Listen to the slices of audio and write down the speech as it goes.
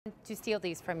to steal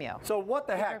these from you. So what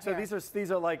the heck? So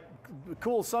these are like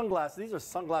cool sunglasses. These are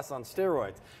sunglasses on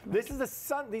steroids. This is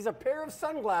these are a pair of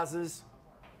sunglasses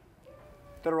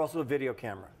that are also a video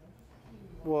camera.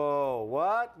 Whoa,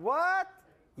 what? What?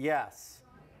 Yes.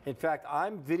 In fact,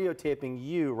 I'm videotaping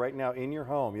you right now in your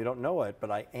home. You don't know it,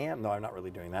 but I am. No, I'm not really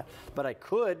doing that. But I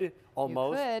could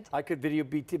almost. You could. I could be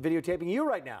videotaping you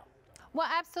right now. Well,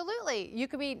 absolutely. You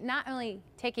could be not only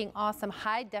taking awesome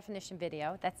high definition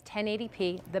video, that's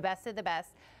 1080p, the best of the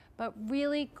best, but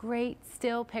really great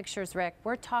still pictures, Rick.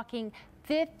 We're talking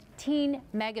 15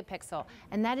 megapixel,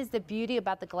 and that is the beauty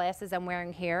about the glasses I'm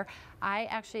wearing here. I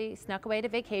actually snuck away to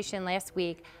vacation last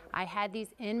week. I had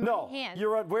these in my hands. No,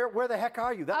 you're on, where the heck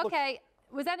are you? That okay.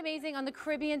 Was that amazing on the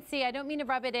Caribbean Sea? I don't mean to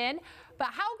rub it in, but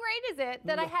how great is it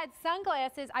that I had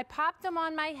sunglasses, I popped them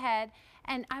on my head,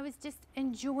 and I was just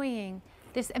enjoying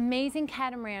this amazing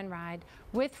catamaran ride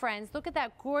with friends. Look at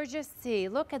that gorgeous sea.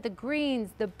 Look at the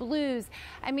greens, the blues.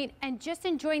 I mean, and just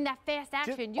enjoying that fast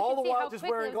action. You all the while just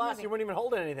wearing glasses, you wouldn't even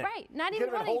hold anything. Right, not even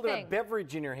holding anything. You could have been holding a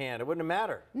beverage in your hand. It wouldn't have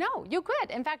mattered. No, you could.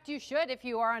 In fact, you should if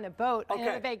you are on a boat on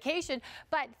a vacation.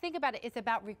 But think about it. It's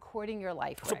about recording your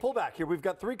life, Rick. So pull back here. We've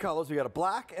got three colors. We've got a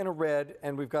black and a red,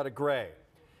 and we've got a gray.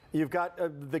 You've got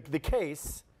the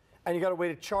case, and you got a way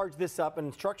to charge this up and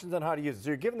instructions on how to use it. So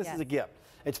you're giving this as a gift.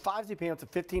 It's 5 payments of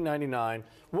 $15.99.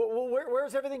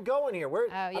 Where's everything going here?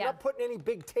 I'm not putting any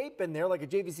big tape in there like a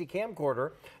JVC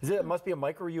camcorder. It must be a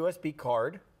micro USB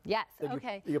card. Yes,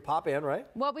 okay. You pop in, right?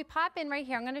 Well, we pop in right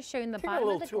here. I'm going to show you in the bottom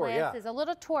of the glasses a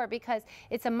little tour because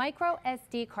it's a micro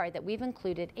SD card that we've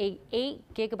included, a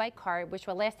 8GB card, which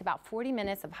will last about 40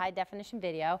 minutes of high definition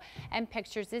video and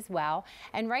pictures as well.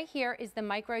 And right here is the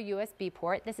micro USB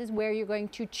port. This is where you're going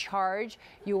to charge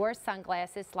your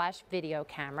sunglasses / video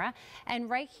camera. And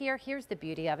right here, here's the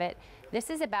beauty of it.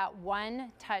 This is about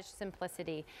one-touch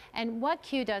simplicity. And what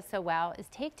Q does so well is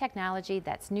take technology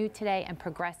that's new today and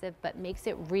progressive, but makes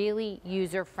it really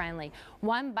user-friendly.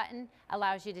 One button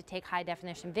allows you to take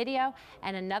high-definition video,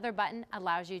 and another button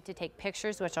allows you to take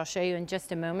pictures, which I'll show you in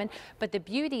just a moment. But the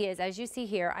beauty is, as you see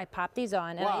here, I pop these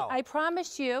on, and I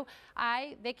promise you,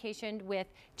 I vacationed with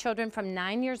children from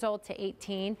 9 years old to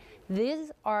 18.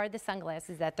 These are the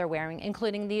sunglasses that they're wearing,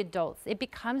 including the adults. It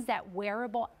becomes that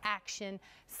wearable action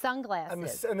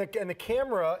sunglasses. And the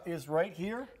camera is right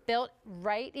here? Built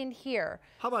right in here.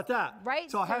 How about that?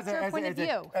 Right, so as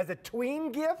a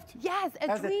tween gift? Yes,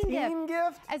 a tween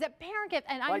gift. As a parent gift.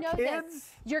 And I know that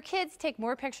your kids take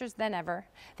more pictures than ever.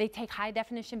 They take high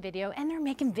definition video, and they're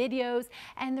making videos,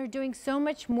 and they're doing so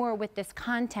much more with this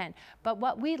content. But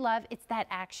what we love, it's that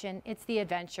action, it's the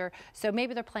adventure. So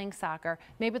maybe they're playing soccer,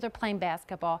 maybe they're playing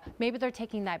basketball, maybe they're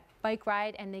taking that bike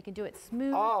ride, and they can do it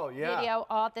smooth video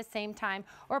all at the same time.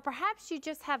 Or perhaps you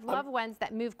just have loved ones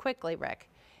that move quickly, Rick.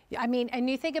 I mean, and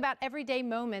you think about everyday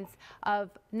moments of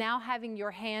now having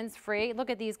your hands free. Look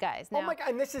at these guys. Now, oh my God,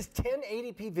 and this is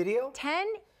 1080p video?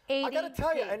 1080p. I gotta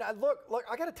tell you, and look,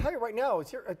 I gotta tell you right now,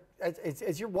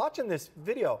 as you're watching this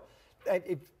video,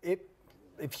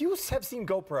 if you have seen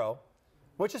GoPro,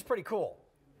 which is pretty cool,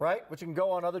 right? Which you can go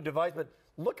on other devices, but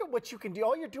look at what you can do.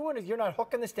 All you're doing is you're not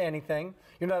hooking this to anything.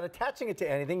 You're not attaching it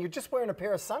to anything. You're just wearing a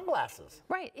pair of sunglasses.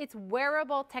 Right. It's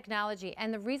wearable technology.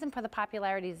 And the reason for the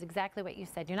popularity is exactly what you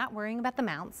said. You're not worrying about the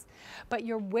mounts, but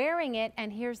you're wearing it.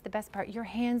 And here's the best part. Your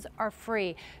hands are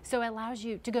free. So it allows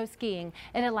you to go skiing.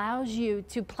 It allows you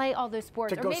to play all those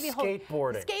sports. To go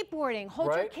skateboarding.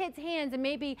 Hold your kids' hands and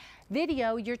maybe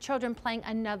video your children playing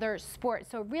another sport.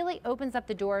 So it really opens up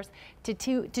the doors to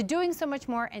doing so much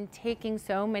more and taking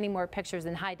so many more pictures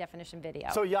in high definition video.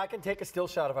 So yeah, I can take a still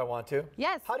shot if I want to.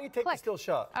 Yes. How do you take the still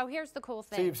shot? Oh, here's the cool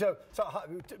thing. So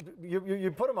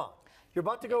you put them on. You're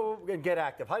about to go and get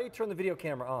active. How do you turn the video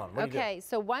camera on? Okay,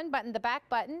 so one button, the back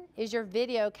button is your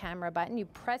video camera button. You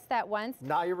press that once.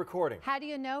 Now you're recording. How do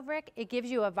you know, Rick? It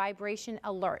gives you a vibration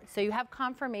alert. So you have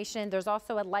confirmation. There's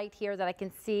also a light here that I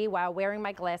can see while wearing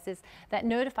my glasses that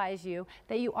notifies you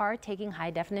that you are taking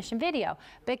high definition video.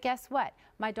 But guess what?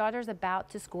 My daughter's about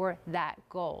to score that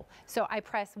goal. So I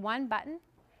press one button,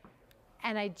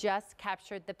 and I just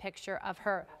captured the picture of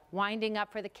her winding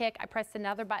up for the kick. I pressed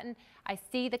another button, I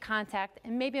see the contact,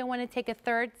 and maybe I want to take a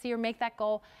third, see her make that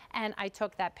goal, and I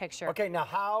took that picture. Okay, now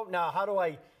how do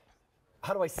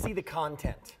I see the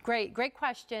content? Great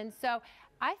question. So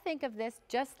I think of this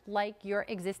just like your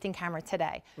existing camera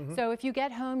today. So if you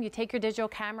get home, you take your digital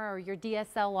camera or your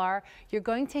DSLR, you're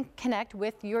going to connect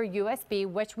with your USB,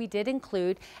 which we did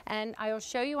include, and I will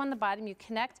show you on the bottom. You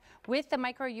connect with the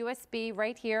micro USB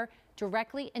right here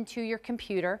directly into your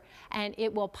computer, and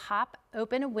it will pop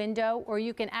open a window, or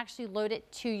you can actually load it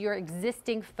to your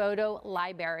existing photo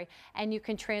library, and you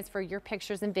can transfer your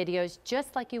pictures and videos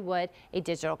just like you would a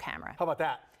digital camera. How about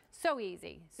that? So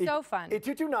easy, so fun.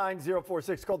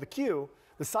 822-9046, called the Q,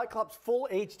 the Cyclops Full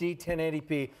HD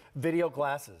 1080p video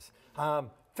glasses.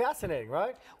 Fascinating,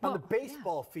 right? Well, on the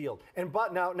baseball field.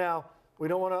 But now we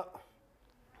don't want to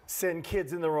send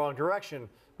kids in the wrong direction,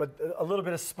 but a little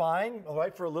bit of spying, all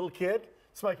right, for a little kid.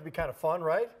 This might be kind of fun,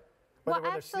 right? When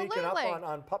they're sneaking up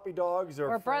on puppy dogs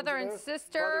or brother and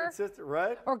sister,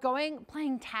 right? Or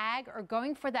playing tag, or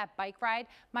going for that bike ride.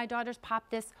 My daughters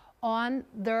popped this on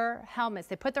their helmets.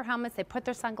 They put their helmets, they put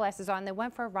their sunglasses on, they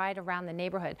went for a ride around the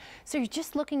neighborhood. So you're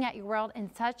just looking at your world in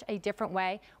such a different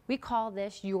way. We call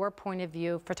this your point of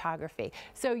view photography.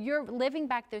 So you're living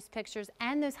back those pictures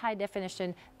and those high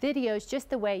definition videos just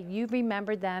the way you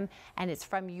remembered them, and it's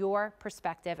from your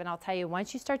perspective. And I'll tell you,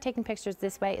 once you start taking pictures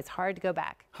this way, it's hard to go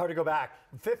back. Hard to go back.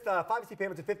 5C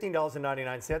payments of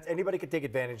 $15.99. Anybody can take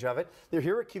advantage of it. They're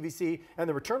here at QVC, and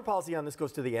the return policy on this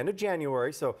goes to the end of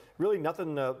January, so really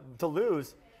nothing to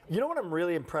lose. You know what I'm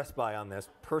really impressed by on this,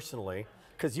 personally,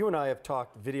 because you and I have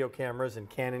talked video cameras and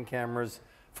Canon cameras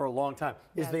for a long time,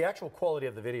 is the actual quality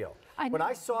of the video. When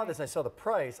I saw this, I saw the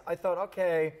price, I thought,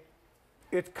 okay,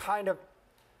 it's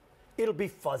it'll be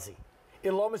fuzzy.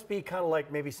 It'll almost be kind of like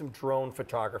maybe some drone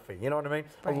photography, you know what I mean?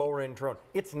 Right. A lower end drone.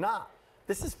 It's not.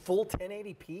 This is full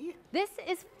 1080p? This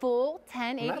is full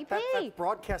 1080p. That's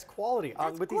broadcast quality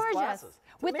with these glasses.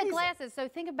 With the glasses, so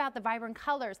think about the vibrant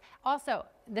colors. Also,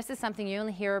 this is something you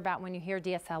only hear about when you hear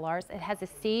DSLRs. It has a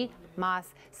CMOS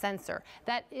sensor.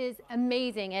 That is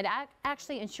amazing. It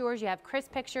actually ensures you have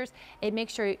crisp pictures. It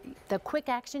makes sure the quick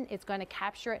action is going to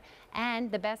capture it.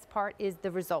 And the best part is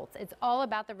the results. It's all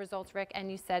about the results, Rick,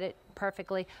 and you said it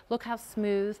perfectly. Look how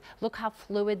smooth, look how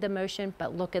fluid the motion,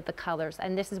 but look at the colors.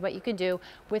 And this is what you can do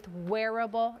with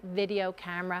wearable video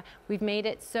camera. We've made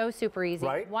it so super easy.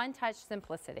 Right? One touch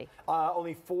simplicity.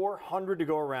 Only 400 to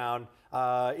go around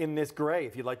in this gray,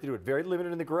 if you'd like to do it. Very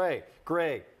limited in the gray.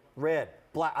 Gray, red,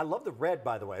 black. I love the red,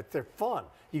 by the way. They're fun.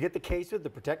 You get the case with the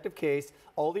protective case,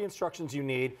 all the instructions you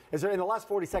need. Is there, in the last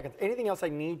 40 seconds, anything else I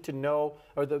need to know,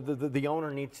 or the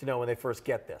owner needs to know when they first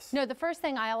get this? No, the first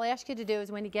thing I'll ask you to do is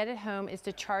when you get it home is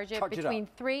to charge it between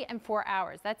 3 and 4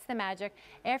 hours. That's the magic.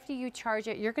 After you charge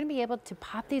it, you're going to be able to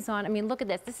pop these on. I mean, look at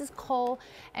this. This is Cole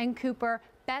and Cooper.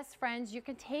 Best friends. You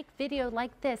can take video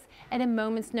like this at a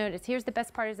moment's notice. Here's the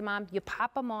best part as a mom. You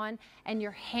pop them on and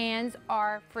your hands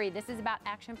are free. This is about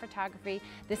action photography.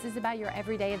 This is about your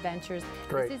everyday adventures.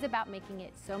 Great. This is about making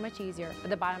it so much easier. But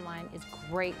the bottom line is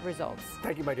great results.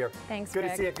 Thank you, my dear. Thanks, Good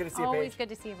Rick. to see you. Good to see you, Always Paige. good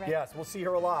to see you, Rick. Yes, we'll see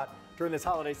her a lot during this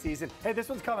holiday season. Hey, this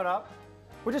one's coming up.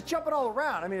 We're just jumping all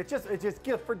around. I mean, it's just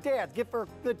gift for dads, gift for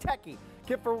the techie,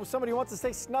 gift for somebody who wants to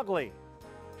stay snuggly.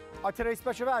 Our today's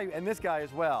special value, and this guy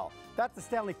as well. That's the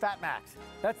Stanley Fat Max.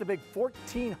 That's the big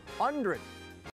 1400